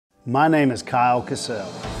My name is Kyle Kacal.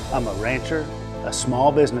 I'm a rancher, a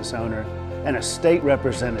small business owner, and a state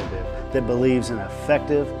representative that believes in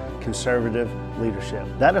effective, conservative leadership.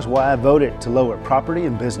 That is why I voted to lower property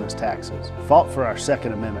and business taxes, fought for our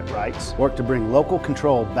Second Amendment rights, worked to bring local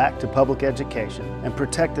control back to public education, and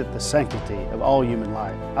protected the sanctity of all human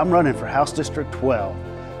life. I'm running for House District 12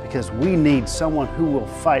 because we need someone who will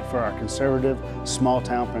fight for our conservative,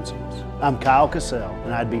 small-town principles. I'm Kyle Kacal,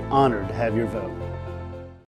 and I'd be honored to have your vote.